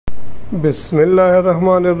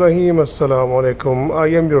Bismillahirrahmanirrahim. Assalamu alaikum. I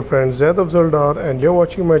am your friend Zaid of Zaldar and you're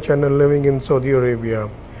watching my channel Living in Saudi Arabia.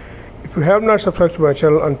 If you have not subscribed to my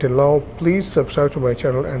channel until now, please subscribe to my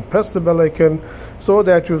channel and press the bell icon so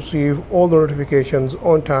that you receive all the notifications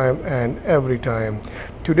on time and every time.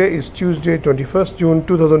 Today is Tuesday, 21st June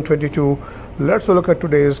 2022. Let's look at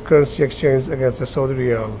today's currency exchange against the Saudi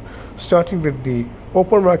Riyal. Starting with the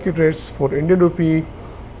open market rates for Indian Rupee.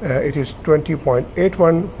 It is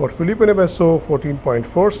 20.81 for Philippine Peso,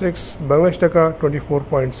 14.46, Bangladesh Taka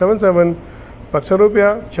 24.77, Pakistan Rupee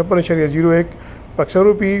 56.01, Pakistan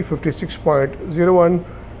Rupee 56.01,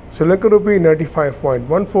 Sri Lankan Rupee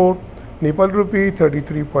 95.14, Nepal Rupee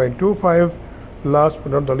 33.25, last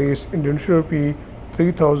but not the least Indonesian Rupee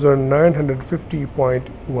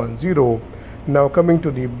 3950.10. Now coming to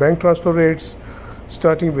the bank transfer rates,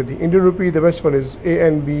 starting with the Indian Rupee, the best one is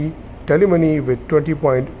ANB Telemoney with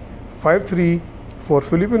 20.53. For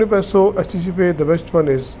Philippine Peso, HTC Pay, the best one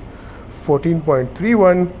is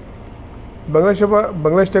 14.31.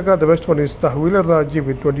 Bangladesh Taka, the best one is Tahweel Alrajhi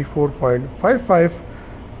with 24.55.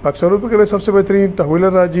 Pakistan Rupee के लिए सबसे बेहतरीन Tahweel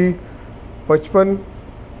Alrajhi 55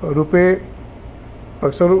 रुपये.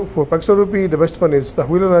 For Pakistan Rupee, the best one is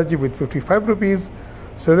Tahweel Alrajhi with 55 rupees.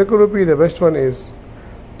 Sri Lankan Rupee, the best one is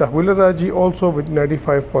Tahweel Alrajhi also with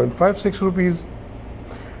 95.56 rupees.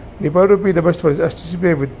 Nepal Rupee, the best one is HTC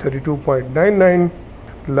Pay with 32.99.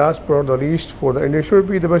 Last but not the least, for the Indonesian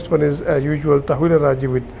Rupee, the best one is as usual Tahweel Alrajhi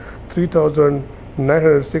with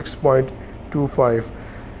 3906.25.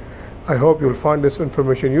 I hope you'll find this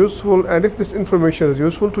information useful, and if this information is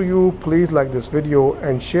useful to you, please like this video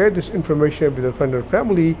and share this information with your friend or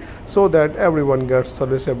family so that everyone gets the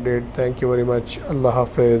latest update. Thank you very much. Allah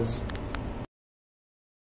Hafiz.